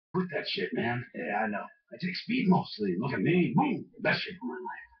quit that shit, man. Yeah, I know. I take speed mostly. Look at me. Boom. Best shape of my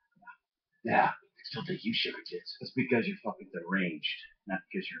life. Yeah. I still think you sugar tits. That's because you're fucking deranged, not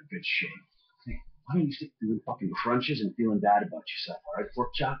because you're in good shape. Hey, why don't you stick doing fucking crunches and feeling bad about yourself, all right,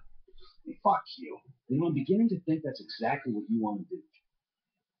 pork chop? Hey, fuck you. You know, I'm beginning to think that's exactly what you want to do.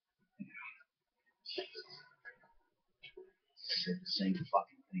 Said the same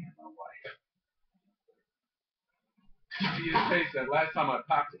fucking thing to my wife. You just taste that last time I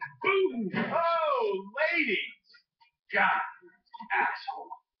popped it. Boom! Oh, ladies! God, asshole.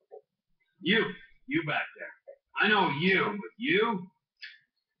 You back there. I know you, but you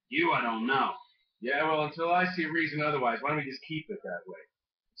I don't know. Yeah, well, until I see a reason otherwise, why don't we just keep it that way?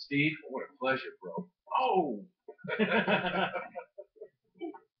 Steve, what a pleasure, bro. Oh!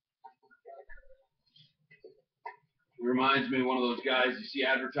 It reminds me of one of those guys you see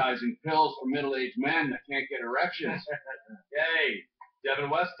advertising pills for middle-aged men that can't get erections. Hey,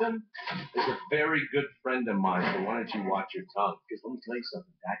 Devin Weston is a very good friend of mine, so why don't you watch your tongue? Because let me tell you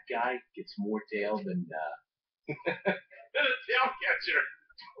something, that guy gets more tail than a tail catcher.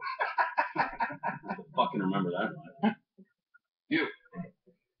 I fucking remember that one. You,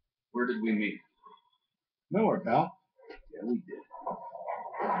 where did we meet? Nowhere, pal. Yeah, we did.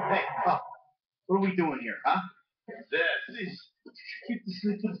 Hey, pal, what are we doing here, huh? This. Keep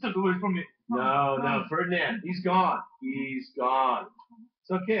the stuff away from me. No, Ferdinand, he's gone. He's gone.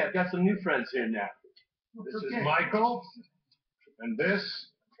 It's okay, I've got some new friends here now. This is Michael, and this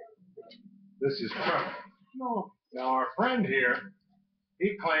is Trevor. No. Now, our friend here,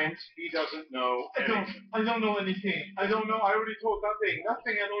 he claims he doesn't know anything. I don't know anything. I don't know. I already told nothing.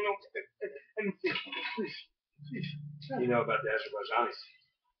 Nothing. I don't know anything. Please. You know about the Azerbaijanis.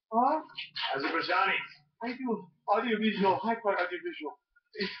 Huh? Azerbaijanis. I do audiovisual, high-part audiovisual.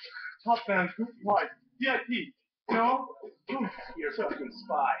 It's top band, group wide, VIP. You know? You're a fucking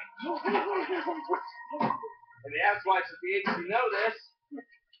spy. And the housewives at the agency know this.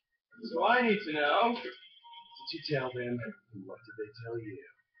 So I need to know. Did you tell them? And what did they tell you?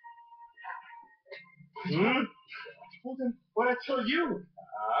 I told them what I tell you.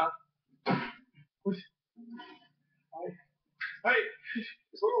 What? Hey,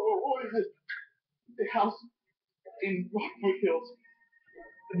 what is it? The house in Rockwood Hills.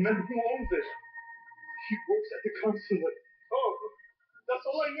 The man who owns it. He works at the consulate. Oh, that's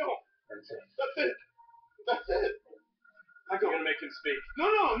all I know. That's it. I'm going to make him speak.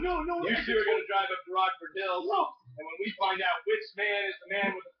 No. You two are going to drive up to Rockford Hills. No. And when we find out which man is the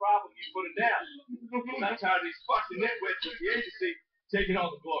man with the problem, you put him down. I'm tired of these fucking nitwits with the agency taking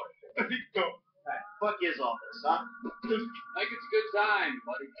all the glory. Go. Fuck is all this, huh? Like it's a good time,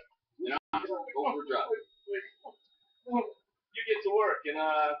 buddy. You know, go for a drive. You get to work, and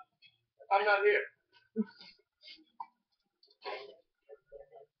I'm not here.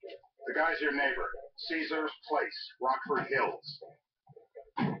 The guy's your neighbor. Caesar's Place, Rockford Hills.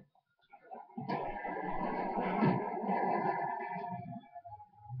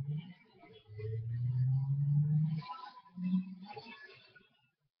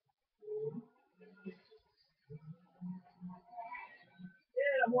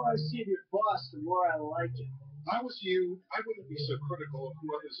 The more I see of your boss, the more I like it. If I was you, I wouldn't be so critical of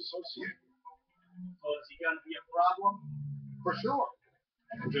whoever's associated. Oh, is he gonna be a problem? For sure.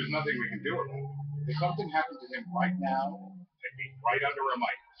 But there's nothing we can do about it. If something happened to him right now, it'd be right under a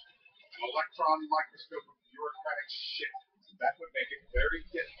microscope. An electron microscope of bureaucratic shit. That would make it very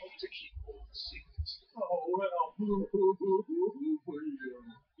difficult to keep all the secrets. Oh, well. You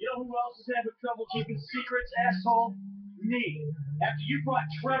know who else is having trouble keeping secrets, asshole? Me. After you brought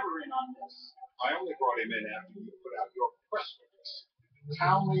Trevor in on this. I only brought him in after you put out your press release.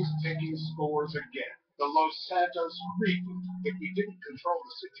 Townley's taking scores again. The Los Santos reboot. If we didn't control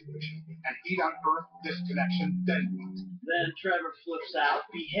the situation and he'd unearthed this connection, then what? Then Trevor flips out,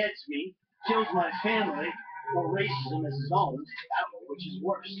 beheads me, kills my family, or raises him as his own. I don't know which is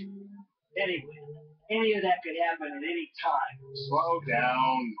worse. Anyway, any of that could happen at any time. Slow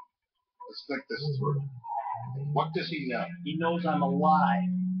down. Let's think this through. What does he know? He knows I'm alive.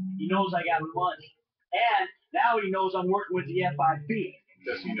 He knows I got money. And now he knows I'm working with the FIB.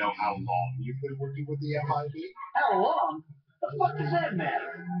 Does he know how long you've been working with the FIB? How long? The fuck does that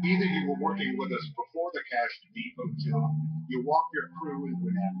matter? Either you were working with us before the Cash Depot job, you walked your crew into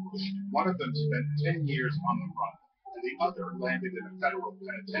an ambush. One of them spent 10 years on the run, and the other landed in a federal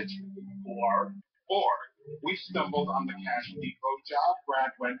penitentiary. Or we stumbled on the Cash Depot job,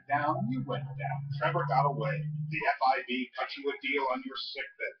 Brad went down, you went down. Trevor got away. The FIB cut you a deal on your sick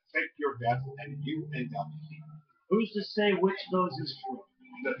bed, faked your death, and you end up here. Who's to say which of those is true?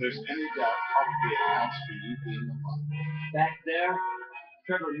 That there's any doubt probably accounts for you being alive. Back there,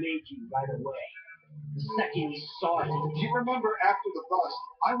 Trevor made you right away. The second he saw you. Do you remember after the bust,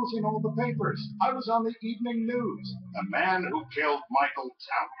 I was in all the papers. I was on the evening news. The man who killed Michael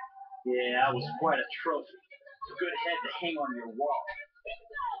Towner. Yeah, that was quite a trophy. A good head to hang on your wall.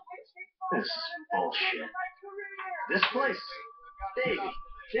 This is bullshit. This place, Davey,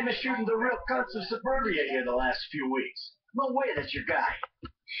 they've been shooting the real cunts of suburbia here the last few weeks. No way that's your guy.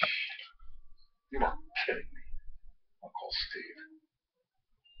 You are kidding me. I'll call Steve.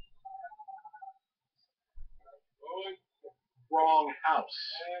 Wrong house.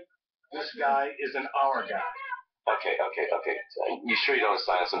 This guy isn't our guy. Okay. You sure you don't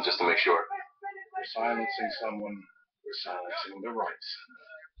silence him just to make sure? We're silencing someone. We're silencing the rights.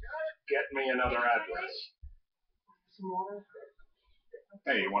 Get me another address. Some water?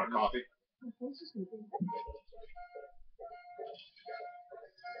 Hey, you want a coffee?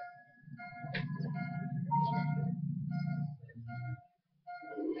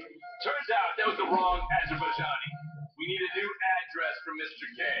 Turns out that was the wrong Azerbaijani. We need a new address from Mr.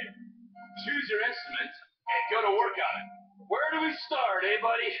 K. Choose your instrument and go to work on it. Where do we start, eh,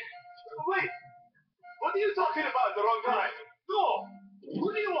 buddy? Wait! What are you talking about, the wrong guy? No!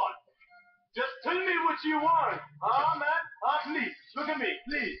 What do you want? Just tell me what you want. Man? Please, look at me,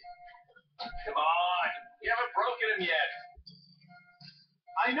 please. Come on. You haven't broken him yet.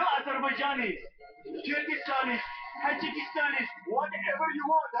 I know Azerbaijani, Kyrgyzstani, Tajikistani, whatever you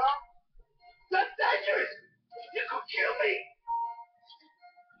want, That's dangerous! You could kill me!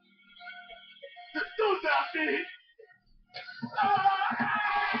 Don't stop me!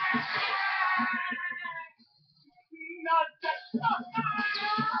 Not that!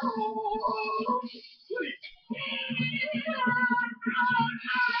 Please!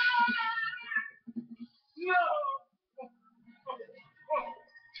 No!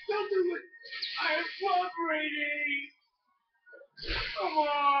 Don't do it! I am cooperating! Come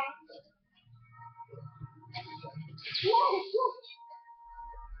on! Whoa!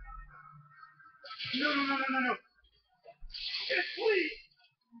 No. Please!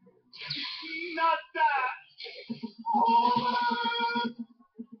 Not that!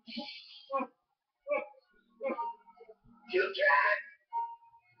 You can't!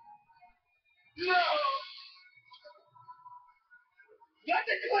 No! Not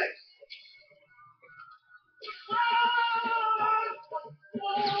the cliffs!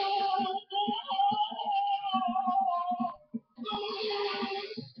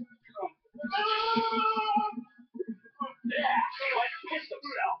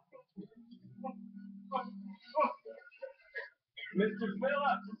 Mr.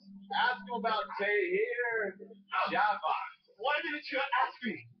 Phillips, ask him about Tahir Java. Why didn't you ask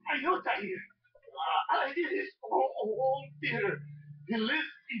me? I know Tahir. I did his own theater. He lives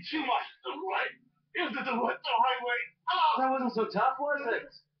in Chumash, right? Into the highway. That wasn't so tough, was it?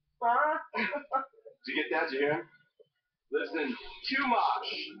 Huh? Did you get that, you hear him? Lives in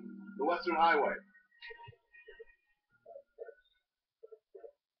Chumash, the Western Highway.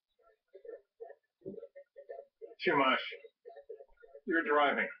 Chumash, you're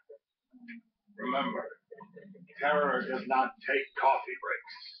driving. Remember, terror does not take coffee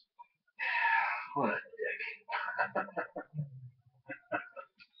breaks. What a dick.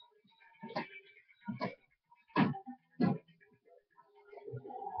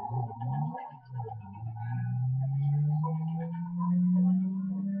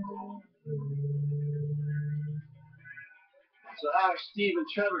 So how are Steve and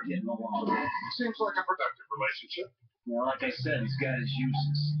Trevor getting along? Seems like a productive relationship. Well, like I said, he's got his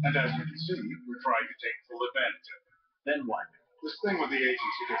uses. And as you can see, we're trying to take full advantage of it. Then what? This thing with the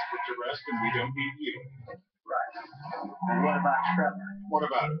agency gets put to rest and we don't need you. Right. And what about Trevor? What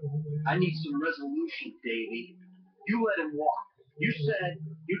about it? I need some resolution, Davey. You let him walk. You said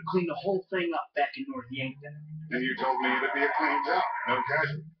you'd clean the whole thing up back in North Yankton. And you told me it'd be a clean job, no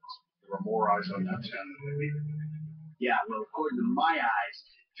casualties. There were more eyes on that town than there needed. Yeah, well, according to my eyes,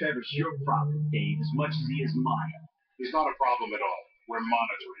 Trevor's your problem, Dave, as much as he is mine. He's not a problem at all. We're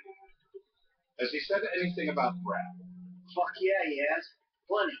monitoring him. Has he said anything about Brad? Fuck yeah, he has.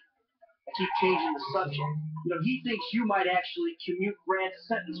 Plenty. I keep changing the subject. You know, he thinks you might actually commute Brad's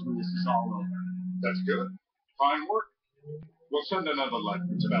sentence when this is all over. That's good. Fine work. We'll send another letter.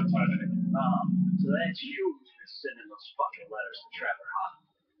 It's about time anyway. So that's you who's been sending those fucking letters to Trevor, huh?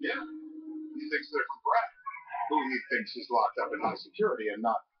 Yeah. He thinks they're from Brad, who he thinks is locked up in high security and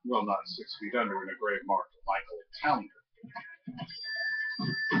not 6 feet under in a grave marked Michael Towner.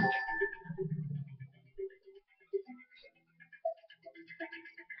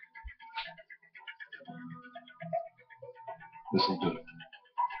 This'll do it.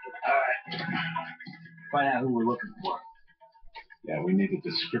 All right. Find out who we're looking for. Yeah, Yeah, we need a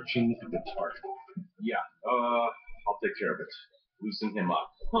description of the target. Yeah, I'll take care of it. Loosen him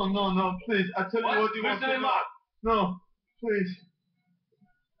up. Oh, no, please. I tell you what you want to Loosen him up! No, please.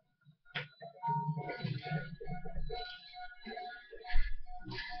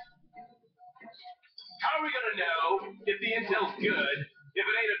 How are we gonna know if the intel's good if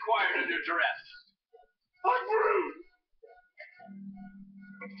it ain't acquired under duress? I'm rude.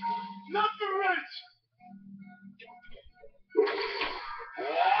 Not the rich.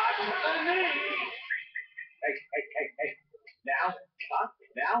 Watch the knee! Hey. Now? Huh?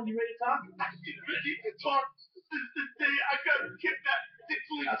 Now? You ready to talk? I'm ready to talk. Since the day I got kidnapped 6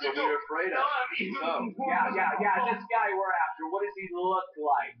 weeks That's what ago. we were afraid of. Now I'm even more. Yeah. This guy we're after, what does he look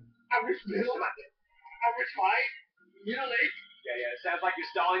like? Average middle. Average height. Middle age. Yeah, it sounds like you're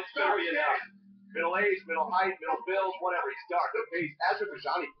stalling story enough. Middle age, middle height, middle build, whatever. He's dark. Okay, he's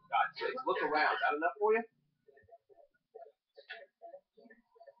Azerbaijani, for God's sake. Look around. That enough for you?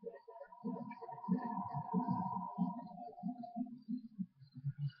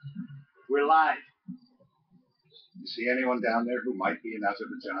 We're live. You see anyone down there who might be an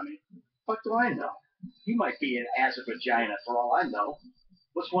Azerbaijani? What do I know? He might be an Azerbaijana for all I know.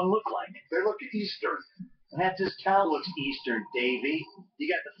 What's one look like? They look Eastern. Half this town looks Eastern, Davy. You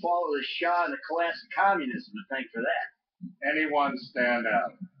got the fall of the Shah and the collapse of communism to thank for that. Anyone stand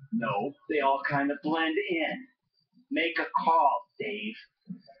out? No, they all kind of blend in. Make a call, Dave.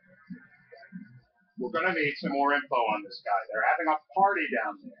 We're gonna need some more info on this guy. They're having a party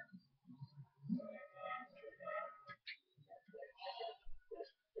down there.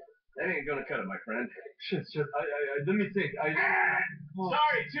 That ain't gonna cut it, my friend. Shit. Let me think.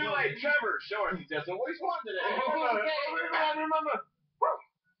 Sorry, too late. Trevor, show us he doesn't what he's wanting today. Remember.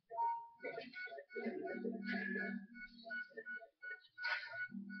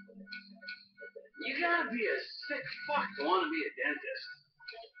 You gotta be a sick fuck to want to be a dentist.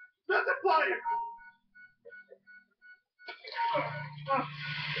 That's a player.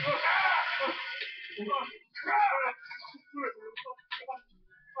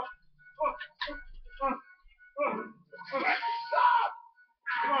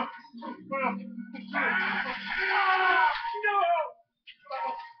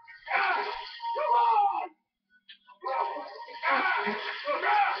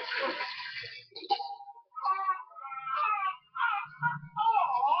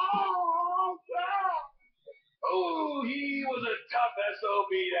 Oh, he was a tough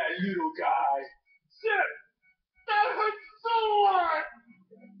SOB, that little guy. Shit! That hurts so hard!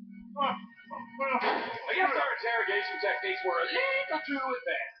 I guess our interrogation techniques were a little too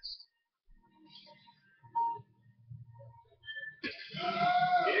advanced.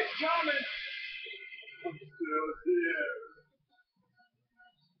 It's coming. I'm still here.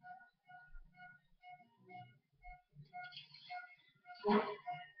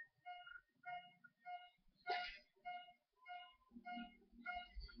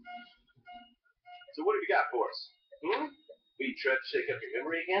 So what have you got for us? Beat trip, shake up your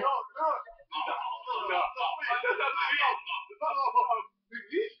memory again? No.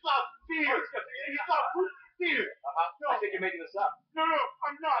 He's not fear. He's not fear. I think you're making this up. No,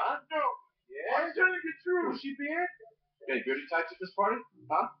 I'm not. No. Yeah? I'm telling the truth. Bushy beard? Any dirty types at this party?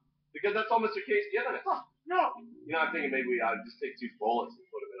 Huh? Because that's all Mr. K's giving us. No. You know, I'm thinking maybe we ought to just take 2 bullets and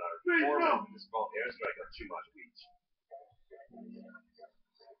put them in our Please, foreman no. and just call an airstrike on too much each.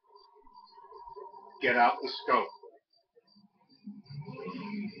 Get out the scope.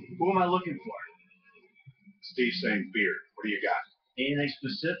 Who am I looking for? Steve's saying beard. What do you got? Anything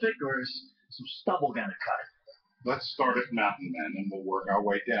specific, or is some stubble gonna cut it? Let's start at Mountain Men and we'll work our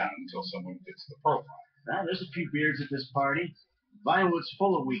way down until someone fits the profile. Well, there's a few beards at this party. Vinewood's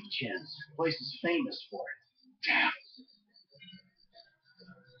full of weak chins. The place is famous for it. Damn.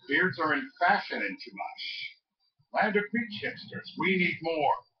 Beards are in fashion in Chumash. Land of beach hipsters. We need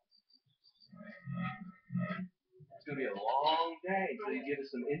more. It's going to be a long day until you give us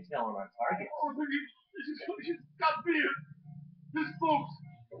some intel on our target. He's got beard. This smokes.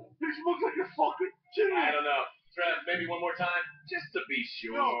 He smokes like a fucking chimney. I don't know. Trev, maybe one more time? Just to be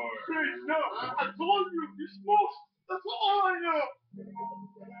sure. No, please, no. I told you, he smokes. That's all I know.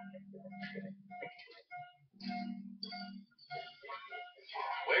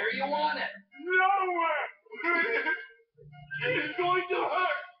 Where you want it? Nowhere. It's going to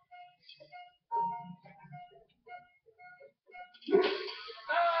hurt.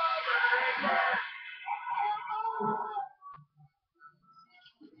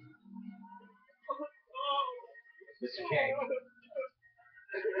 Mr. K.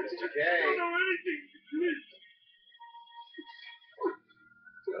 Mr. K. I don't know anything. Please.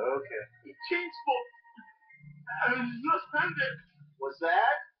 Okay. Chain smoke. And left-handed. What's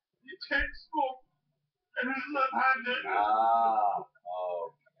that? He takes smoke and is left-handed. Ah,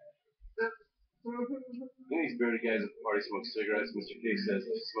 oh. These bearded guys at the party smoke cigarettes. Mr. K says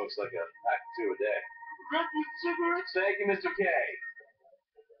he smokes like a pack or 2 a day. Redwood cigarettes? Thank you, Mr. K.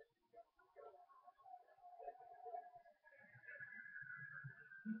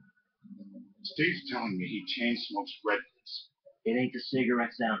 Steve's telling me he chain smokes Règles. It ain't the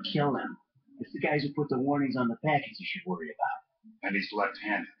cigarettes that'll kill him. It's the guys who put the warnings on the packets you should worry about. And he's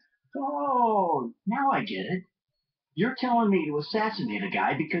left-handed. Oh, now I get it. You're telling me to assassinate a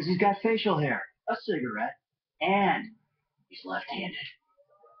guy because he's got facial hair, a cigarette, and he's left-handed.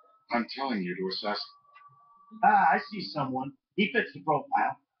 I'm telling you to assassinate. Ah, I see someone. He fits the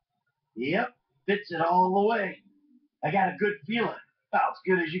profile. Yep, fits it all the way. I got a good feeling. About as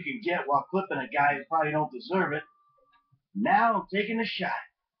good as you can get while clipping a guy who probably don't deserve it. Now I'm taking a shot.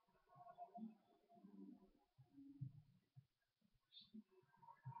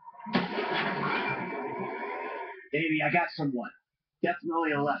 Baby, I got someone.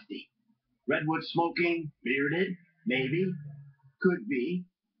 Definitely a lefty. Redwood smoking, bearded, maybe, could be,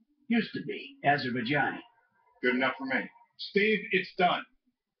 used to be, Azerbaijani. Good enough for me. Steve, it's done.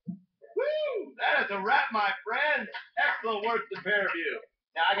 Woo! That is a wrap, my friend. Excellent work, the pair of you.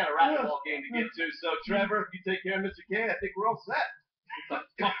 Now, I got a racquetball game to get to, so Trevor, if you take care of Mr. K, I think we're all set. What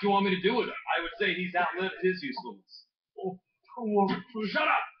the fuck do you want me to do with him? I would say he's outlived his usefulness. Oh, come on. Shut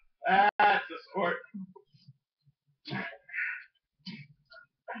up! That's the sport.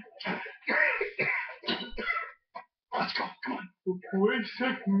 Let's go, come on. Wait a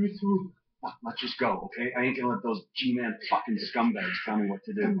second, Mr. Let's just go, okay? I ain't gonna let those G-Man fucking scumbags tell me what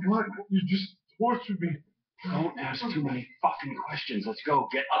to do. What? You just tortured me. Don't ask too many fucking questions. Let's go.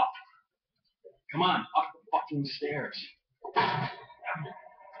 Get up. Come on, up the fucking stairs.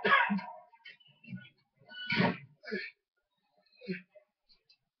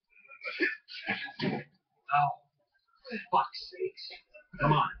 Oh, fuck's sakes.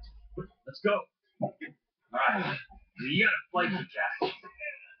 Come on. Let's go. All right. You got a flight to catch.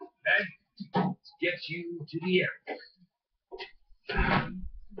 Okay? Let's get you to the airport.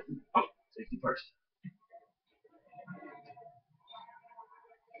 Oh, safety first.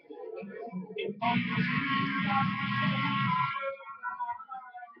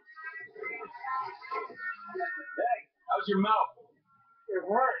 Hey, how's your mouth? It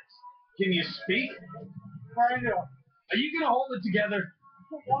hurts. Can you speak? Kinda. Are you gonna hold it together?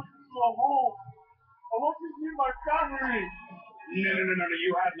 I want to go home. I want to see my family. No.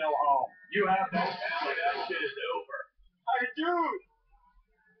 You have no home. You have no family. That shit is over. I do.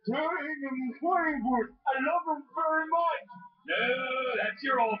 They're in the recording booth. I love them very much. No, that's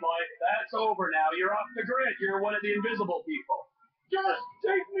your old life. That's over now. You're off the grid. You're one of the invisible people. Just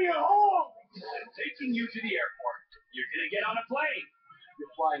take me home. I'm taking you to the airport. You're gonna get on a plane.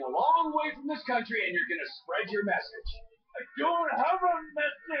 You're flying a long way from this country, and you're gonna spread your message. I don't have a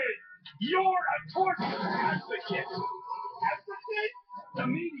message. You're a torture advocate. Advocate? The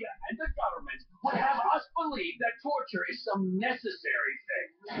media and the government would have us believe that torture is some necessary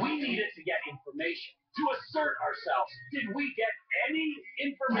thing. We need it to get information, to assert ourselves. Did we get any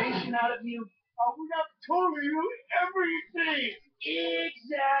information out of you? We have told you everything.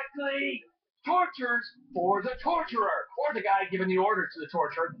 Exactly. Torture's for the torturer, or the guy giving the order to the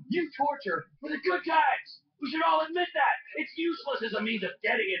torturer. You torture for the good guys. We should all admit that. It's useless as a means of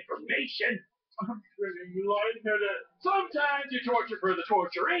getting information. I'm getting lightheaded. Sometimes you torture for the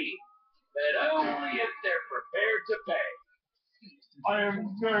torturee, but only if they're prepared to pay. I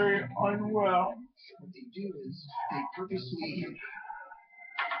am very unwell. What they do is they purposely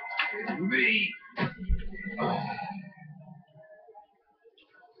me.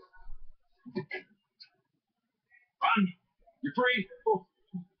 Run. You're free.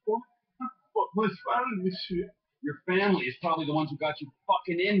 But my family is here. Your family is probably the ones who got you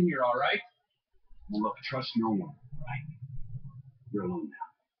fucking in here, all right? Well, look, trust no one, all right? You're alone now.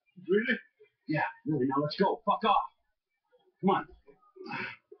 Really? Yeah, really. Now let's go. Fuck off. Come on.